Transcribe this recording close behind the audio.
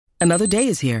Another day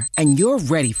is here, and you're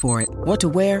ready for it. What to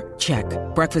wear? Check.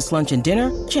 Breakfast, lunch, and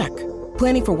dinner? Check.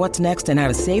 Planning for what's next and how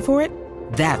to save for it?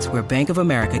 That's where Bank of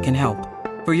America can help.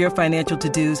 For your financial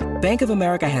to-dos, Bank of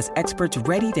America has experts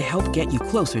ready to help get you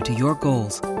closer to your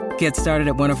goals. Get started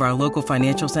at one of our local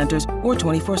financial centers or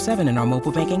 24/7 in our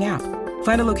mobile banking app.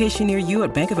 Find a location near you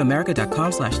at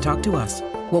bankofamerica.com/talktous.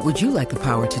 What would you like the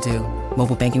power to do?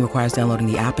 Mobile banking requires downloading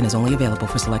the app and is only available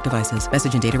for select devices.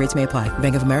 Message and data rates may apply.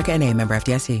 Bank of America N.A., member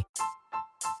FDIC.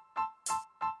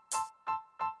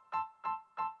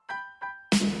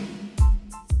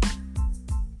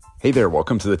 Hey there,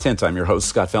 welcome to The Tint. I'm your host,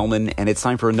 Scott Fellman, and it's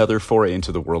time for another foray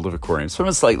into the world of aquariums from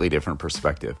a slightly different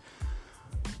perspective.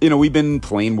 You know, we've been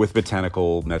playing with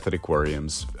botanical method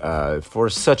aquariums for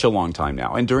such a long time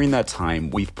now, and during that time,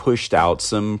 we've pushed out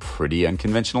some pretty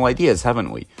unconventional ideas,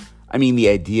 haven't we? I mean, the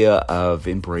idea of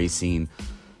embracing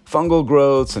fungal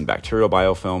growths and bacterial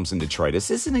biofilms and detritus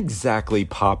isn't exactly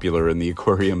popular in the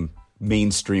aquarium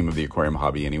mainstream of the aquarium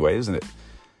hobby anyway, isn't it?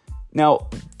 Now,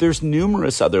 there's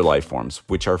numerous other life forms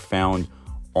which are found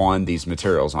on these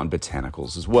materials, on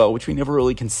botanicals as well, which we never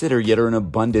really consider yet are in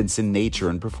abundance in nature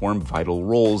and perform vital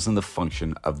roles in the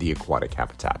function of the aquatic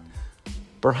habitat.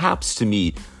 Perhaps to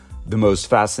me, the most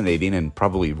fascinating and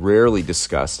probably rarely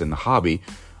discussed in the hobby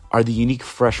are the unique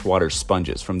freshwater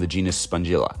sponges from the genus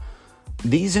Spongilla.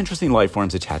 These interesting life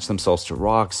forms attach themselves to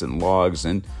rocks and logs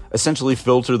and essentially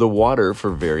filter the water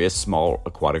for various small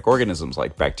aquatic organisms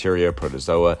like bacteria,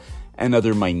 protozoa, and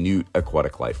other minute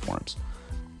aquatic life forms.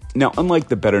 Now, unlike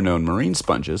the better-known marine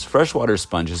sponges, freshwater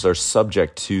sponges are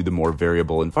subject to the more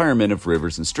variable environment of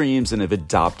rivers and streams and have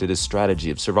adopted a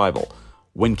strategy of survival.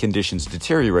 When conditions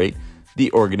deteriorate, the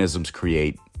organisms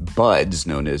create buds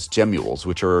known as gemmules,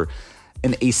 which are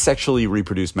an asexually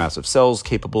reproduced mass of cells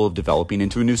capable of developing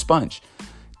into a new sponge.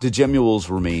 The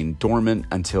gemmules remain dormant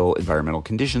until environmental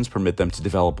conditions permit them to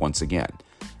develop once again.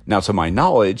 Now, to my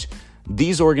knowledge,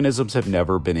 these organisms have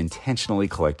never been intentionally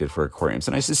collected for aquariums,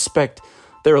 and I suspect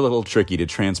they're a little tricky to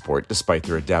transport despite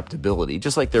their adaptability,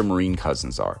 just like their marine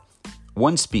cousins are.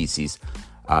 One species,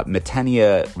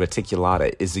 Metania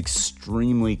reticulata, is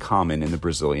extremely common in the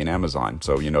Brazilian Amazon,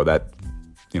 so that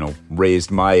raised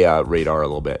my radar a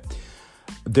little bit.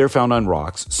 They're found on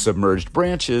rocks, submerged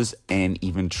branches, and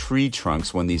even tree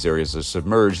trunks when these areas are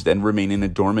submerged and remain in a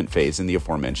dormant phase in the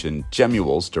aforementioned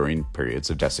gemmules during periods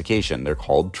of desiccation. They're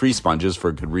called tree sponges for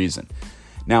a good reason.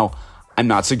 Now, I'm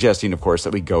not suggesting, of course,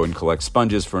 that we go and collect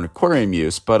sponges for an aquarium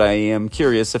use, but I am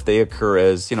curious if they occur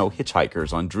as,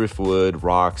 hitchhikers on driftwood,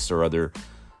 rocks, or other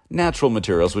natural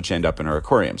materials which end up in our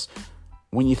aquariums.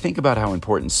 When you think about how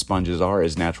important sponges are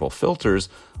as natural filters,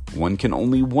 one can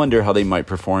only wonder how they might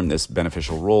perform this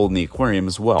beneficial role in the aquarium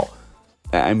as well.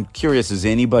 I'm curious, has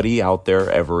anybody out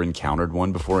there ever encountered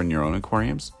one before in your own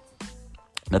aquariums?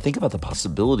 Now think about the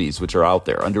possibilities which are out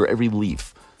there under every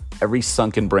leaf, every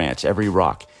sunken branch, every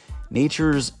rock.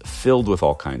 Nature's filled with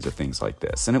all kinds of things like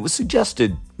this, and it was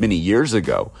suggested many years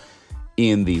ago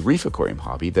in the reef aquarium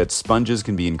hobby that sponges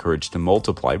can be encouraged to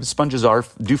multiply, but sponges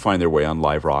do find their way on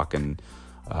live rock and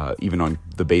even on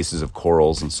the bases of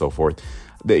corals and so forth.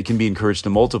 They can be encouraged to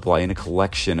multiply in a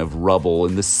collection of rubble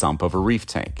in the sump of a reef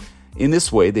tank. In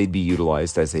this way, they'd be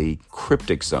utilized as a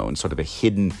cryptic zone, sort of a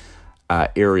hidden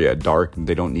area, dark.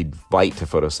 They don't need light to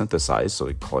photosynthesize, so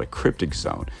they call it a cryptic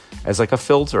zone, as like a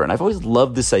filter. And I've always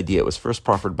loved this idea. It was first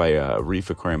proffered by a reef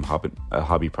aquarium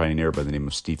hobby pioneer by the name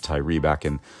of Steve Tyree back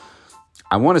in,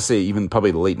 I want to say even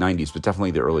probably the late 90s, but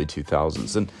definitely the early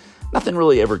 2000s. And nothing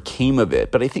really ever came of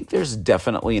it, but I think there's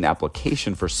definitely an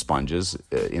application for sponges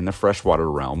in the freshwater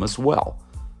realm as well.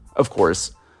 Of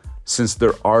course, since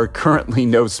there are currently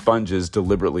no sponges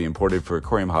deliberately imported for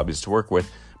aquarium hobbies to work with,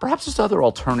 perhaps there's other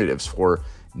alternatives for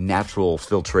natural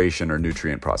filtration or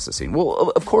nutrient processing.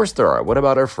 Well, of course there are. What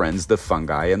about our friends, the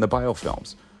fungi and the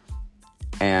biofilms?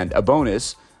 And a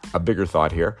bonus, a bigger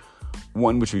thought here,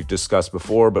 one which we've discussed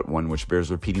before, but one which bears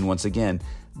repeating once again,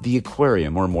 the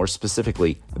aquarium, or more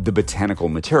specifically, the botanical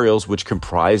materials which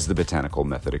comprise the botanical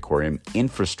method aquarium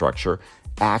infrastructure,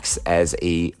 acts as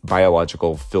a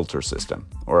biological filter system,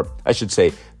 or I should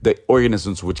say, the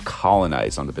organisms which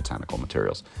colonize on the botanical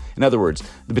materials. In other words,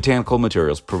 the botanical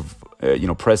materials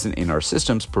present in our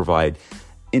systems provide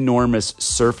enormous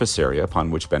surface area upon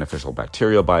which beneficial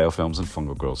bacterial biofilms and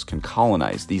fungal growths can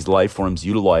colonize. These life forms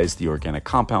utilize the organic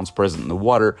compounds present in the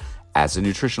water as a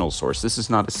nutritional source. This is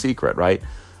not a secret, right?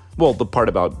 Well, the part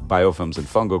about biofilms and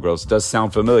fungal growths does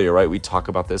sound familiar, right? We talk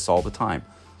about this all the time.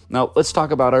 Now, let's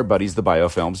talk about our buddies, the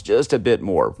biofilms, just a bit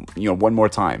more, one more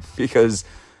time, because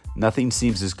nothing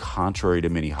seems as contrary to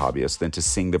many hobbyists than to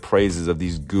sing the praises of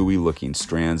these gooey-looking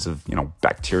strands of,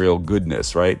 bacterial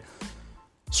goodness, right?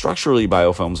 Structurally,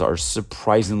 biofilms are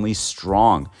surprisingly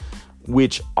strong,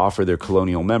 which offer their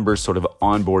colonial members sort of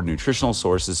onboard nutritional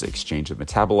sources, exchange of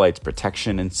metabolites,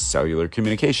 protection, and cellular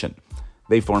communication.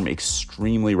 They form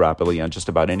extremely rapidly on just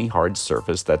about any hard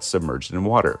surface that's submerged in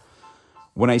water.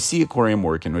 When I see aquarium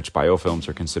work in which biofilms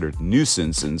are considered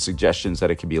nuisance and suggestions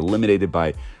that it can be eliminated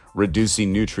by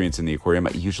reducing nutrients in the aquarium,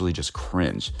 I usually just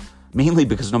cringe. Mainly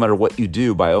because no matter what you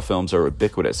do, biofilms are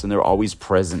ubiquitous and they're always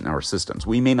present in our systems.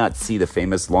 We may not see the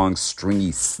famous long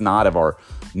stringy snot of our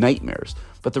nightmares,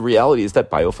 but the reality is that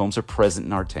biofilms are present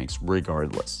in our tanks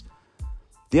regardless.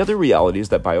 The other reality is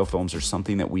that biofilms are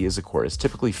something that we as aquarists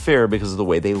typically fear because of the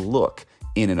way they look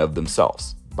in and of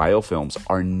themselves. Biofilms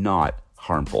are not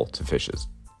harmful to fishes.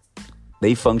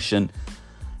 They function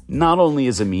not only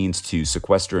as a means to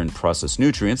sequester and process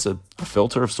nutrients, a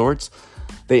filter of sorts,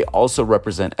 they also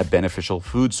represent a beneficial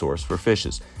food source for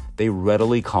fishes. They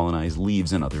readily colonize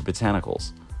leaves and other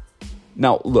botanicals.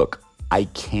 Now, look, I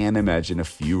can imagine a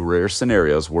few rare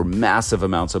scenarios where massive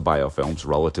amounts of biofilms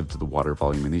relative to the water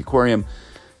volume in the aquarium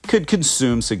could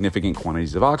consume significant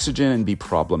quantities of oxygen and be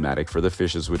problematic for the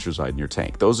fishes which reside in your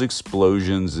tank. Those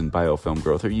explosions in biofilm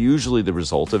growth are usually the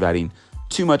result of adding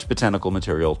too much botanical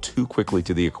material too quickly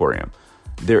to the aquarium.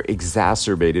 They're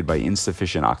exacerbated by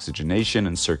insufficient oxygenation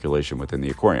and circulation within the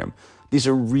aquarium. These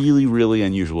are really, really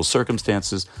unusual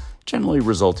circumstances, generally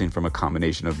resulting from a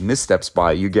combination of missteps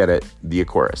by, you get it, the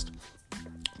aquarist.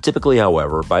 Typically,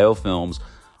 however, biofilms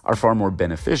are far more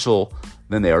beneficial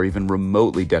than they are even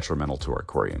remotely detrimental to our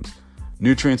aquariums.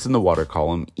 Nutrients in the water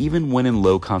column, even when in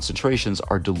low concentrations,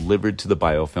 are delivered to the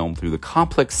biofilm through the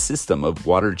complex system of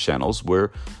water channels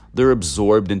where they're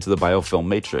absorbed into the biofilm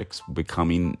matrix,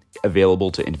 becoming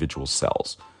available to individual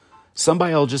cells. Some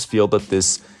biologists feel that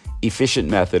this efficient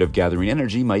method of gathering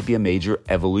energy might be a major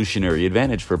evolutionary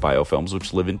advantage for biofilms,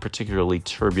 which live in particularly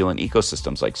turbulent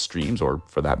ecosystems like streams, or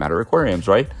for that matter, aquariums,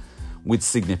 right? With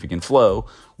significant flow,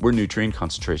 where nutrient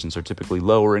concentrations are typically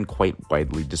lower and quite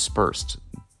widely dispersed.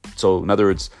 So in other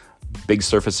words, big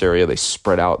surface area, they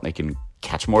spread out and they can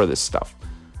catch more of this stuff.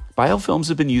 Biofilms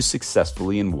have been used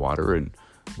successfully in water and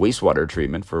wastewater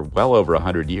treatment for well over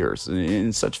 100 years.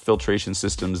 In such filtration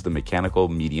systems, the mechanical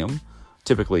medium,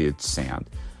 typically it's sand,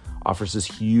 offers this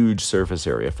huge surface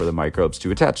area for the microbes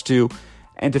to attach to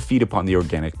and to feed upon the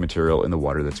organic material in the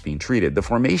water that's being treated. The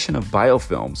formation of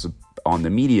biofilms on the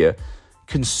media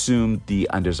consume the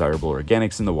undesirable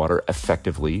organics in the water,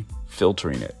 effectively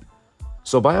filtering it.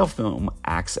 So biofilm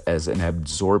acts as an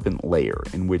absorbent layer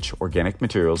in which organic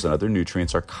materials and other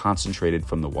nutrients are concentrated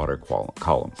from the water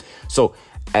column. So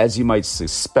as you might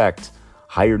suspect,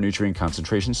 higher nutrient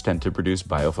concentrations tend to produce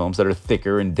biofilms that are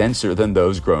thicker and denser than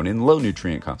those grown in low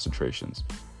nutrient concentrations.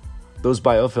 Those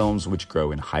biofilms which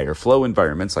grow in higher flow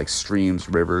environments like streams,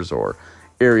 rivers, or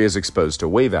areas exposed to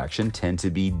wave action tend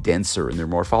to be denser in their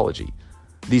morphology.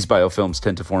 These biofilms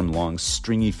tend to form long,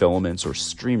 stringy filaments or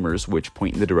streamers which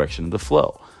point in the direction of the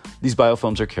flow. These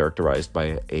biofilms are characterized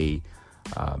by a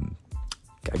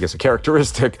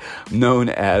characteristic known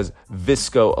as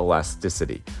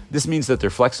viscoelasticity. This means that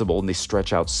they're flexible and they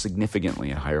stretch out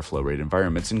significantly in higher flow rate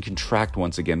environments and contract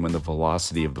once again when the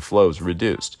velocity of the flow is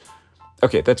reduced.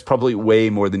 Okay, that's probably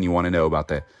way more than you want to know about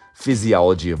the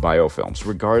physiology of biofilms.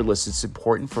 Regardless, it's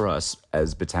important for us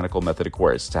as botanical method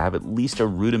aquarists to have at least a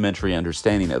rudimentary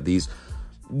understanding of these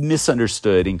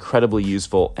misunderstood, incredibly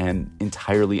useful, and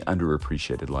entirely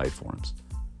underappreciated life forms.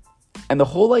 And the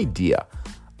whole idea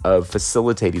of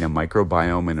facilitating a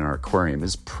microbiome in our aquarium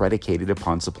is predicated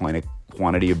upon supplying a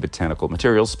quantity of botanical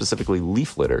materials, specifically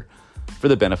leaf litter, for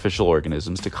the beneficial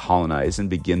organisms to colonize and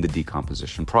begin the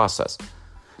decomposition process.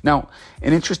 Now,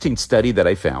 an interesting study that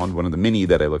I found, one of the many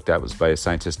that I looked at, was by a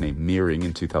scientist named Meering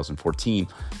in 2014.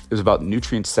 It was about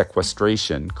nutrient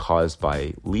sequestration caused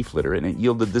by leaf litter, and it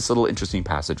yielded this little interesting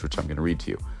passage, which I'm going to read to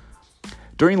you.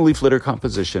 During leaf litter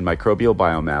composition, microbial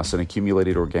biomass and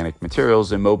accumulated organic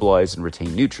materials immobilize and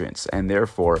retain nutrients, and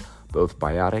therefore both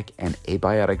biotic and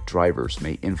abiotic drivers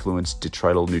may influence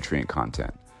detrital nutrient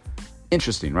content.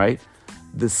 Interesting, right?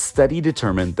 The study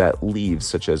determined that leaves,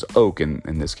 such as oak in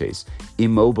this case,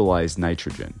 immobilize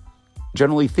nitrogen.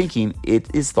 Generally thinking, it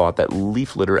is thought that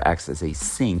leaf litter acts as a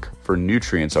sink for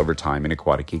nutrients over time in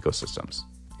aquatic ecosystems.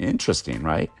 Interesting,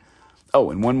 right?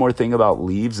 Oh, and one more thing about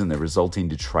leaves and the resulting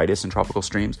detritus in tropical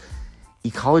streams.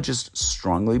 Ecologists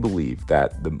strongly believe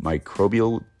that the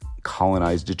microbial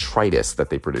colonized detritus that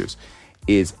they produce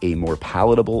is a more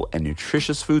palatable and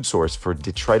nutritious food source for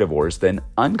detritivores than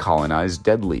uncolonized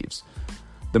dead leaves.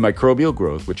 The microbial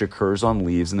growth which occurs on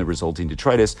leaves and the resulting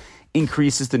detritus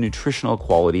increases the nutritional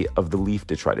quality of the leaf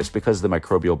detritus because the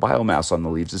microbial biomass on the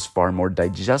leaves is far more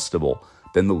digestible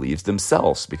than the leaves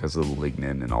themselves because of the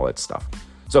lignin and all that stuff.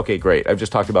 So, okay, great. I've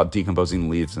just talked about decomposing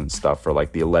leaves and stuff for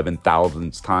like the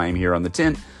 11,000th time here on the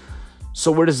tint. So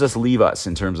where does this leave us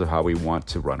in terms of how we want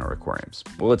to run our aquariums?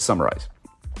 Well, let's summarize.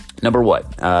 Number one,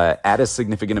 add a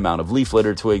significant amount of leaf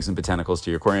litter, twigs, and botanicals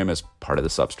to your aquarium as part of the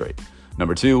substrate.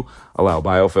 Number two, allow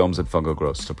biofilms and fungal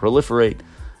growths to proliferate.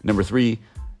 Number three,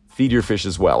 feed your fish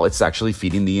as well. It's actually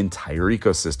feeding the entire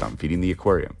ecosystem, feeding the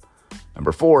aquarium.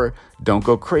 Number four, don't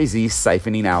go crazy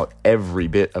siphoning out every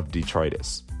bit of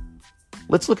detritus.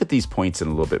 Let's look at these points in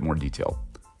a little bit more detail.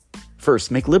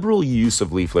 First, make liberal use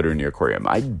of leaf litter in your aquarium.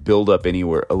 I'd build up a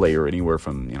layer anywhere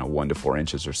from 1 to 4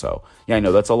 inches or so. Yeah, I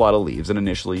know that's a lot of leaves, and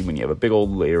initially when you have a big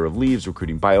old layer of leaves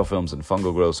recruiting biofilms and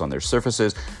fungal growths on their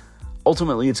surfaces,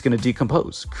 ultimately it's going to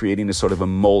decompose, creating a sort of a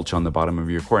mulch on the bottom of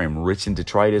your aquarium, rich in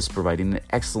detritus, providing an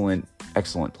excellent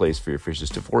place for your fishes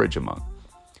to forage among.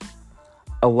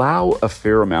 Allow a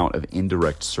fair amount of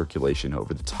indirect circulation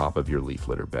over the top of your leaf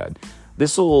litter bed.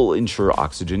 This will ensure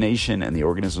oxygenation and the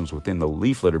organisms within the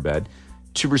leaf litter bed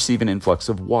to receive an influx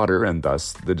of water and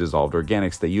thus the dissolved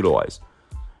organics they utilize.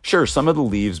 Sure, some of the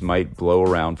leaves might blow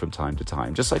around from time to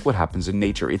time, just like what happens in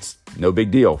nature. It's no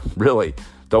big deal, really.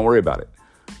 Don't worry about it.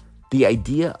 The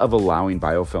idea of allowing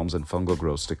biofilms and fungal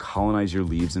growths to colonize your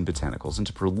leaves and botanicals and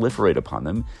to proliferate upon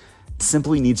them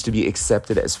simply needs to be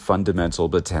accepted as fundamental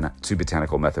to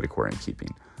botanical method aquarium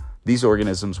keeping. These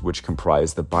organisms, which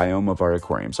comprise the biome of our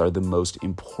aquariums, are the most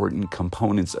important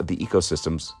components of the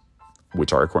ecosystems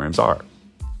which our aquariums are.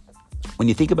 When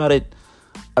you think about it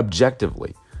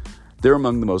objectively, they're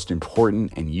among the most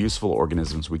important and useful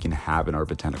organisms we can have in our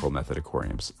botanical method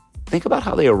aquariums. Think about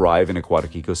how they arrive in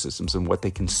aquatic ecosystems and what they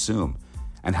consume,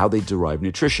 and how they derive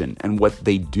nutrition and what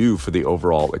they do for the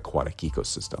overall aquatic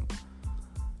ecosystem.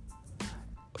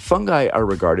 Fungi are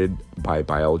regarded by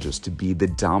biologists to be the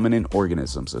dominant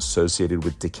organisms associated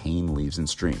with decaying leaves and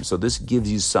streams. So this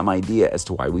gives you some idea as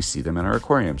to why we see them in our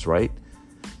aquariums, right?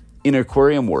 In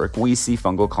aquarium work, we see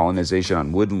fungal colonization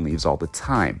on wood and leaves all the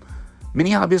time.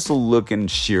 Many hobbyists will look in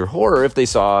sheer horror if they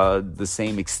saw the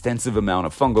same extensive amount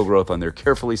of fungal growth on their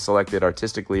carefully selected,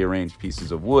 artistically arranged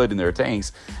pieces of wood in their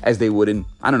tanks as they would in,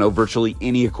 virtually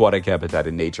any aquatic habitat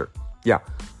in nature. Yeah,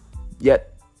 yet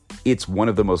it's one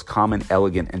of the most common,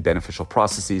 elegant, and beneficial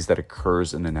processes that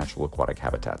occurs in the natural aquatic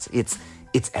habitats. It's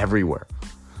everywhere.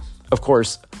 Of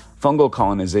course, fungal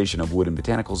colonization of wood and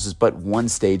botanicals is but one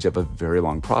stage of a very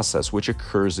long process which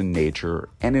occurs in nature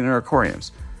and in our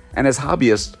aquariums. And as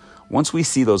hobbyists, once we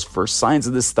see those first signs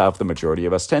of this stuff, the majority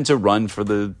of us tend to run for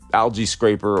the algae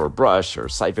scraper or brush or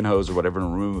siphon hose or whatever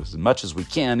and remove as much as we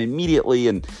can immediately.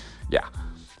 And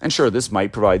sure, this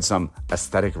might provide some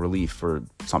aesthetic relief for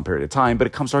some period of time, but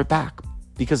it comes right back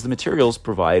because the materials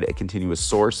provide a continuous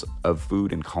source of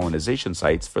food and colonization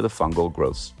sites for the fungal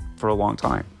growths for a long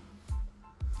time.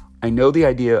 I know the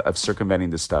idea of circumventing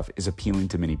this stuff is appealing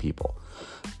to many people.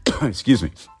 Excuse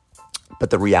me. But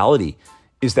the reality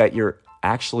is that you're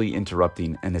actually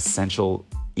interrupting an essential,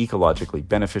 ecologically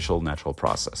beneficial natural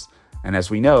process. And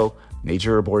as we know,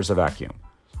 nature abhors a vacuum,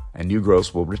 and new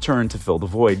growths will return to fill the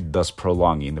void, thus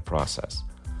prolonging the process.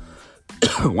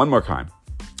 One more time.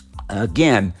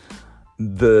 Again,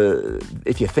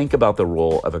 if you think about the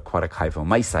role of aquatic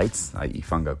hyphomycetes, i.e.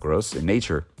 fungal growths in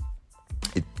nature,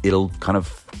 it'll kind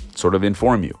of sort of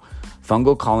inform you.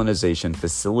 Fungal colonization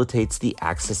facilitates the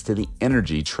access to the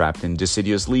energy trapped in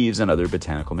deciduous leaves and other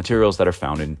botanical materials that are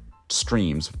found in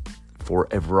streams for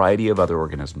a variety of other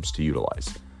organisms to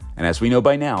utilize. And as we know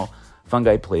by now,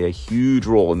 fungi play a huge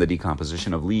role in the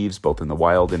decomposition of leaves, both in the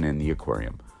wild and in the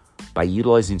aquarium. By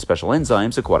utilizing special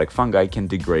enzymes, aquatic fungi can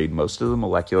degrade most of the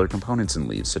molecular components in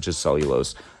leaves, such as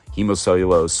cellulose,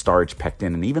 hemocellulose, starch,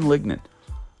 pectin, and even lignin.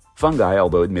 Fungi,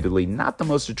 although admittedly not the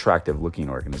most attractive-looking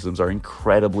organisms, are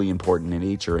incredibly important in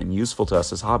nature and useful to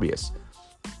us as hobbyists.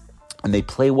 And they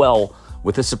play well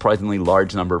with a surprisingly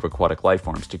large number of aquatic life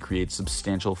forms to create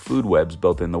substantial food webs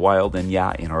both in the wild and,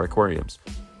 in our aquariums.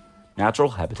 Natural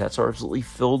habitats are absolutely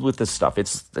filled with this stuff.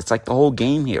 It's like the whole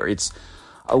game here. It's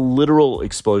a literal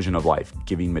explosion of life,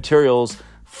 giving materials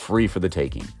free for the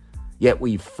taking. Yet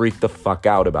we freak the fuck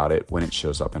out about it when it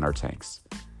shows up in our tanks.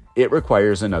 It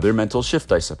requires another mental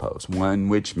shift, I suppose, one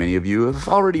which many of you have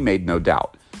already made, no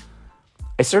doubt.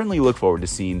 I certainly look forward to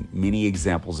seeing many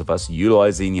examples of us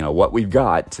utilizing, what we've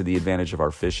got to the advantage of our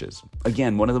fishes.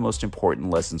 Again, one of the most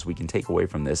important lessons we can take away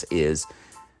from this is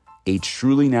a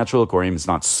truly natural aquarium is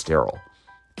not sterile.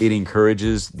 It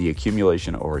encourages the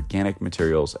accumulation of organic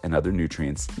materials and other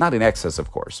nutrients, not in excess, of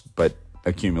course, but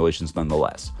accumulations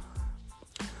nonetheless.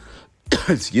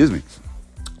 Excuse me.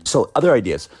 So, other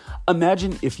ideas.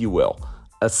 Imagine, if you will,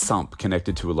 a sump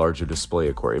connected to a larger display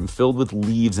aquarium filled with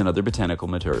leaves and other botanical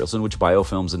materials in which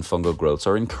biofilms and fungal growths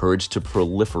are encouraged to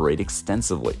proliferate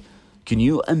extensively. Can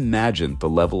you imagine the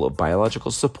level of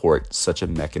biological support such a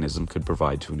mechanism could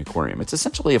provide to an aquarium? It's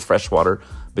essentially a freshwater,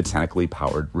 botanically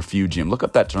powered refugium. Look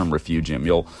up that term, refugium.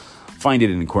 You'll find it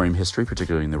in aquarium history,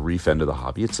 particularly in the reef end of the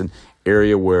hobby. It's an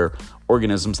area where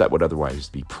organisms that would otherwise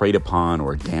be preyed upon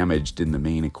or damaged in the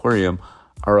main aquarium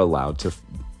are allowed to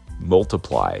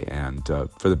multiply and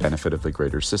for the benefit of the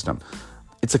greater system.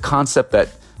 It's a concept that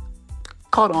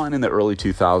caught on in the early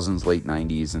 2000s, late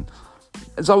 90s, and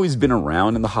it's always been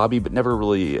around in the hobby, but never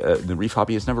really, the reef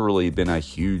hobby has never really been a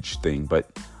huge thing.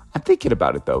 But I'm thinking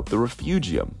about it though, the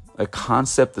refugium, a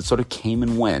concept that sort of came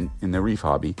and went in the reef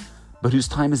hobby, but whose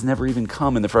time has never even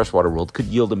come in the freshwater world, could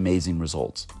yield amazing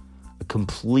results. A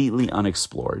completely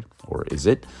unexplored, or is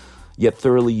it, yet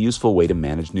thoroughly useful way to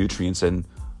manage nutrients and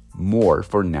more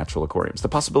for natural aquariums. The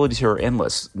possibilities here are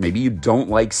endless. Maybe you don't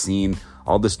like seeing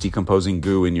all this decomposing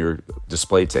goo in your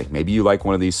display tank. Maybe you like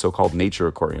one of these so-called nature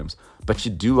aquariums, but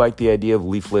you do like the idea of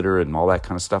leaf litter and all that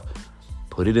kind of stuff.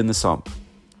 Put it in the sump.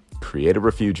 Create a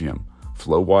refugium.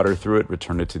 Flow water through it,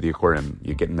 return it to the aquarium.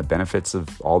 You're getting the benefits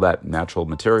of all that natural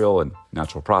material and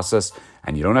natural process,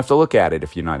 and you don't have to look at it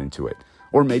if you're not into it.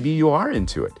 Or maybe you are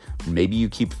into it. Maybe you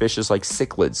keep fishes like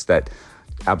cichlids that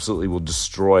absolutely will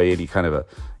destroy any kind of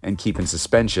and keep in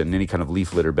suspension any kind of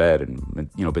leaf litter bed and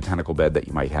botanical bed that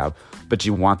you might have, but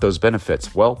you want those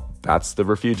benefits. Well, that's the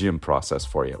refugium process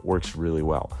for you. It works really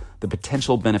well. The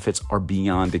potential benefits are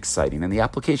beyond exciting, and the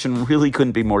application really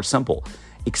couldn't be more simple.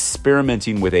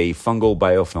 Experimenting with a fungal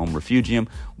biofilm refugium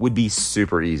would be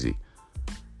super easy.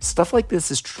 Stuff like this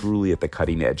is truly at the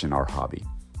cutting edge in our hobby,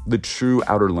 the true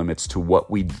outer limits to what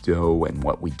we do and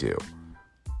what we do.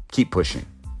 Keep pushing.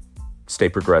 Stay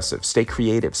progressive, stay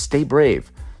creative, stay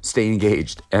brave, stay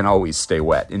engaged, and always stay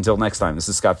wet. Until next time, this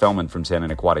is Scott Fellman from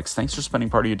Tannin Aquatics. Thanks for spending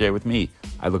part of your day with me.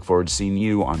 I look forward to seeing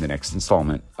you on the next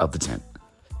installment of The Tint.